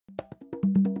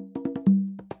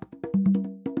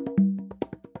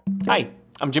Hi,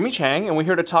 I'm Jimmy Chang, and we're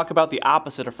here to talk about the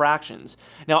opposite of fractions.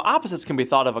 Now, opposites can be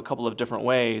thought of a couple of different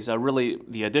ways, really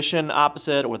the addition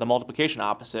opposite or the multiplication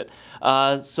opposite.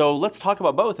 So let's talk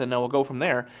about both, and then we'll go from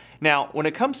there. Now, when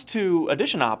it comes to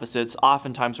addition opposites,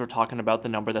 oftentimes we're talking about the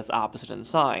number that's opposite in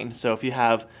sign. So if you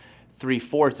have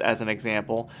 3/4 as an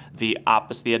example, the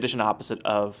addition opposite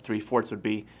of 3/4 would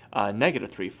be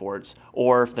 -3/4.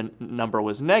 Or if the number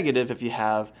was negative, if you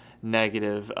have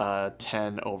negative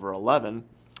 10 over 11,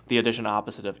 the addition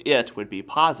opposite of it would be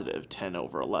positive 10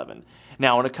 over 11.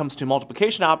 Now, when it comes to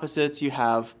multiplication opposites, you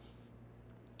have,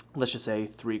 let's just say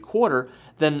 3/4,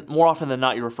 then more often than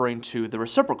not you're referring to the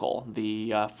reciprocal,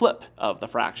 the flip of the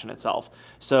fraction itself.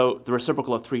 So the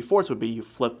reciprocal of 3/4 would be you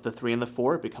flip the 3 and the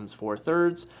 4, it becomes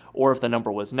 4/3, or if the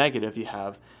number was negative, you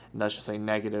have, let's just say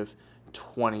negative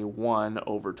 21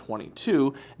 over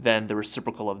 22, then the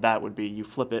reciprocal of that would be, you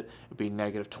flip it, it would be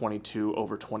negative 22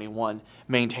 over 21,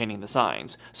 maintaining the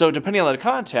signs. So depending on the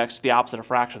context, the opposite of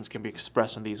fractions can be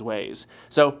expressed in these ways.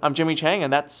 So I'm Jimmy Chang,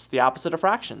 and that's the opposite of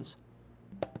fractions.